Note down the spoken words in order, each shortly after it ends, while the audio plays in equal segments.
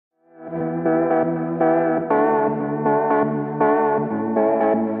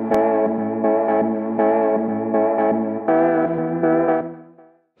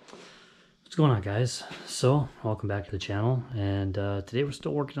on, guys? So welcome back to the channel, and today we're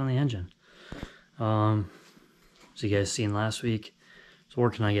still working on the engine. So you guys seen last week, I was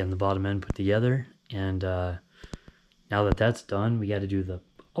working on getting the bottom end put together, and now that that's done, we got to do the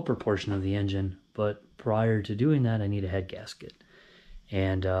upper portion of the engine. But prior to doing that, I need a head gasket,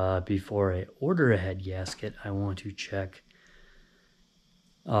 and before I order a head gasket, I want to check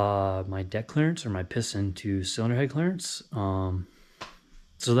my deck clearance or my piston to cylinder head clearance,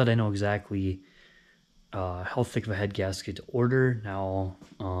 so that I know exactly how thick of a head gasket to order. Now,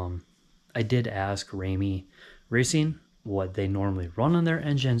 I did ask Ramey Racing what they normally run on their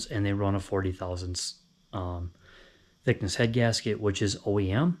engines, and they run a 40 thousandths thickness head gasket, which is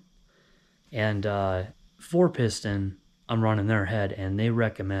OEM. And for piston, I'm running their head, and they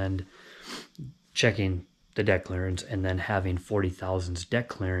recommend checking the deck clearance and then having 40 thousandths deck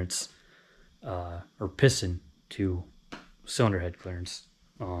clearance or piston to cylinder head clearance.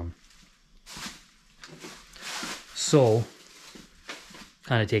 So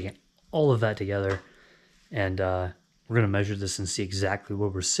kind of taking all of that together, and we're going to measure this and see exactly where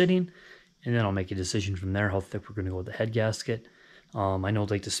we're sitting, and then I'll make a decision from there how thick we're going to go with the head gasket. I know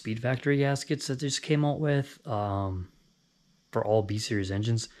like the Speed Factory gaskets that they just came out with for all B series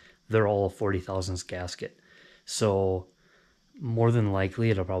engines, they're all a 40 thousandths gasket. So more than likely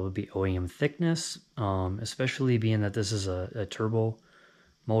it'll probably be OEM thickness, especially being that this is a turbo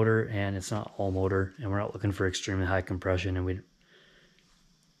motor and it's not all motor, and we're not looking for extremely high compression, and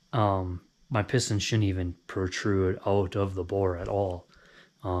my piston shouldn't even protrude out of the bore at all.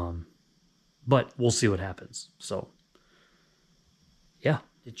 But we'll see what happens. So yeah,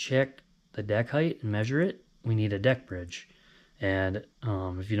 to check the deck height and measure it, we need a deck bridge. And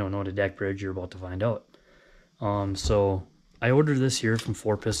if you don't know what a deck bridge, you're about to find out. So I ordered this here from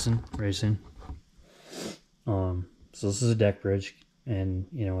 4Piston Racing. So this is a deck bridge, and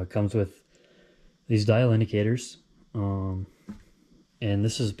you know, it comes with these dial indicators, and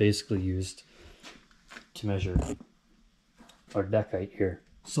this is basically used to measure our deck height here.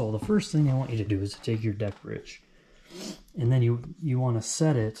 So the first thing I want you to do is to take your deck bridge, and then you want to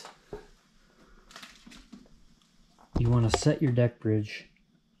set it. You want to set your deck bridge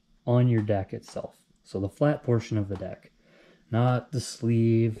on your deck itself, so the flat portion of the deck, not the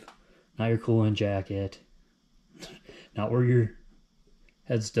sleeve, not your coolant jacket, not where your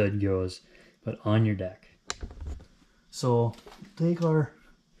head stud goes, but on your deck. So take our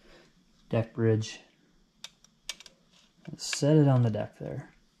deck bridge and set it on the deck there,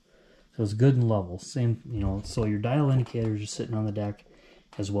 so it's good and level. Same, you know, so your dial indicators are sitting on the deck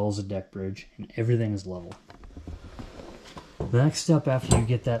as well as the deck bridge, and everything is level. The next step after you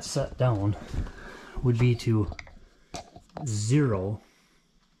get that set down would be to zero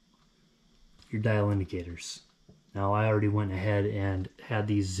your dial indicators. Now I already went ahead and had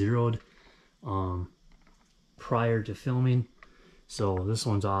these zeroed prior to filming, so this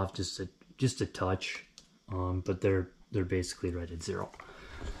one's off just a touch, but they're basically right at zero.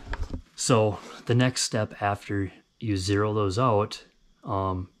 So the next step after you zero those out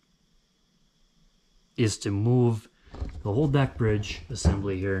is to move the whole deck bridge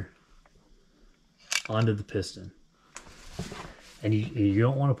assembly here onto the piston. And you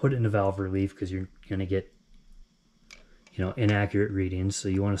don't want to put it in a valve relief because you're going to get, you know, inaccurate readings. So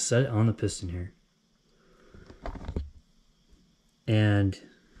you want to set it on the piston here. And,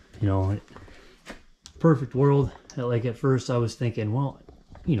 you know, perfect world, like at first I was thinking, well,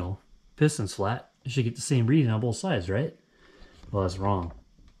 you know, piston's flat, it should get the same reading on both sides, right? Well, that's wrong.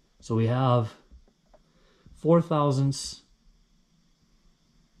 So we have 4 thousandths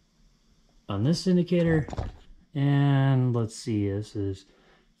on this indicator, and let's see, this is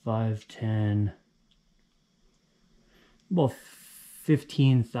 5, 10, about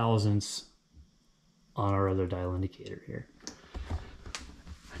 15 thousandths on our other dial indicator here.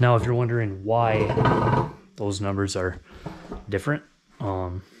 Now, if you're wondering why those numbers are different,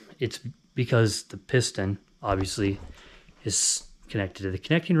 it's because the piston obviously is connected to the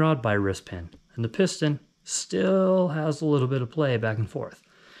connecting rod by a wrist pin, and the piston still has a little bit of play back and forth.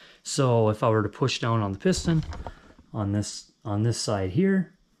 So if I were to push down on the piston on this side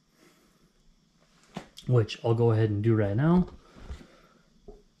here, which I'll go ahead and do right now.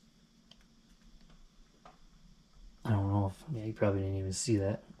 I don't know if, yeah, you probably didn't even see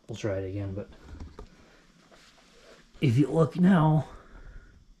that. We'll try it again, but if you look now,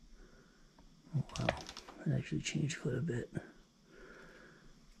 oh, wow, it actually changed quite a bit.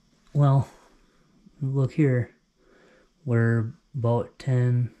 Well, look here, we're about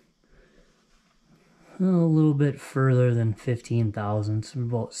 10, a little bit further than 15 thousandths,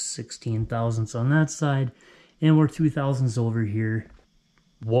 about 16 thousandths on that side, and we're 2 thousandths over here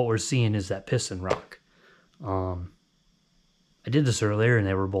what we're seeing is that piston rock. I did this earlier and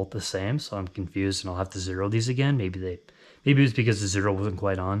they were both the same, so I'm confused and I'll have to zero these again. Maybe it was because the zero wasn't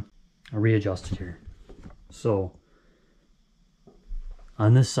quite on. I readjusted here. So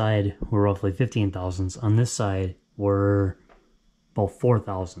on this side we're roughly 15 thousandths. On this side we're about 4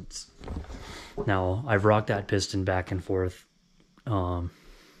 thousandths. Now I've rocked that piston back and forth 2-3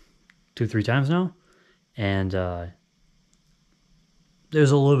 times now, and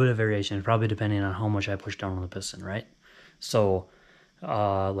there's a little bit of variation, probably depending on how much I push down on the piston, right? So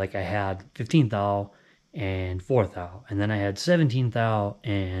like I had 15 thou and 4 thou, and then I had 17 thou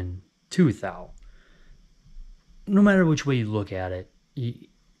and 2 thou. No matter which way you look at it,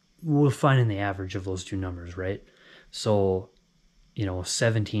 we're finding the average of those two numbers, right? So, you know,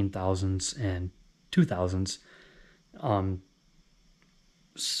 17 thousandths and 2 thousandths,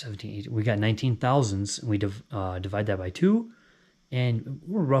 17, we got 19 thousandths, and we divide that by 2, and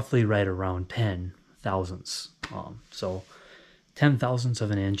we're roughly right around 10 thousandths. So 10 thousandths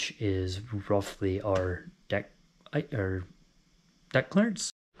of an inch is roughly our deck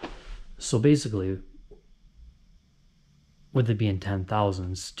clearance. So basically, with it being 10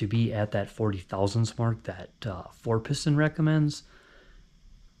 thousandths, to be at that 40 thousandths mark that 4-piston recommends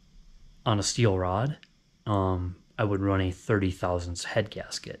on a steel rod, I would run a 30 thousandths head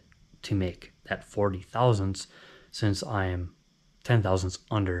gasket to make that 40 thousandths, since I am 10 thousandths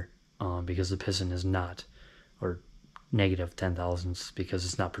under, because the piston is not, or negative 10 thousandths because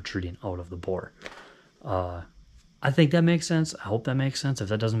it's not protruding out of the bore. I think that makes sense. I hope that makes sense. If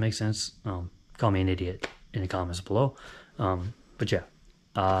that doesn't make sense, call me an idiot in the comments below. But yeah,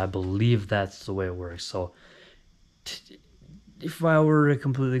 I believe that's the way it works. So if I were to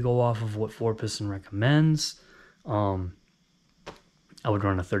completely go off of what 4-piston recommends, I would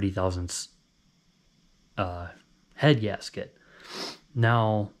run a 30 thousandths head gasket.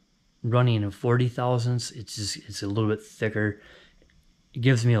 Now, running a 40 thousandths, it's a little bit thicker. It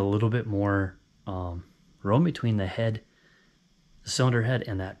gives me a little bit more room between the head, the cylinder head,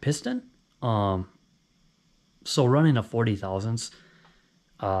 and that piston. So running a 40 thousandths,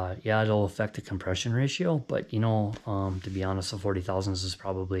 yeah, it'll affect the compression ratio, but you know, to be honest, a 40 thousandths is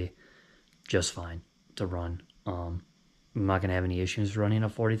probably just fine to run. I'm not gonna have any issues running a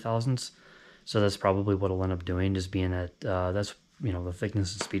 40 thousandths, so that's probably what I'll end up doing, just being at that's, you know, the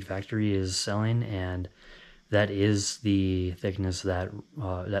thickness that Speed Factory is selling, and that is the thickness that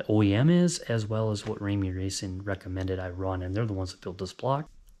that OEM is, as well as what Ramey Racing recommended I run, and they're the ones that built this block.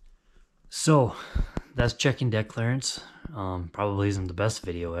 So that's checking deck clearance. Probably isn't the best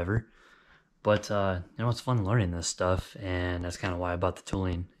video ever, but you know, it's fun learning this stuff, and that's kind of why I bought the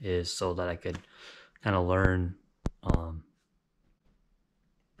tooling, is so that I could kind of learn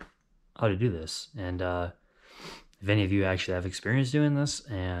how to do this. And if any of you actually have experience doing this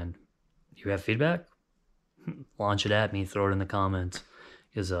and you have feedback, launch it at me, throw it in the comments,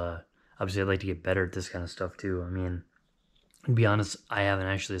 because obviously I'd like to get better at this kind of stuff too. I mean, to be honest, I haven't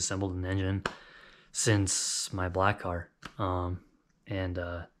actually assembled an engine since my black car, and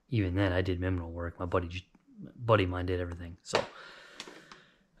even then I did minimal work. My buddy of mine did everything. So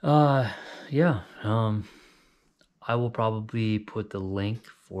yeah, I will probably put the link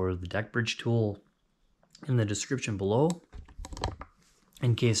for the deck bridge tool in the description below,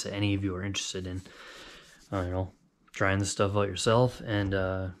 in case any of you are interested in, you know, trying this stuff out yourself. And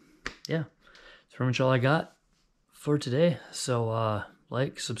yeah, that's pretty much all I got for today. So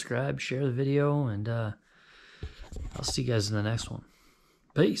like, subscribe, share the video, and I'll see you guys in the next one.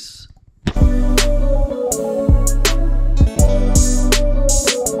 Peace.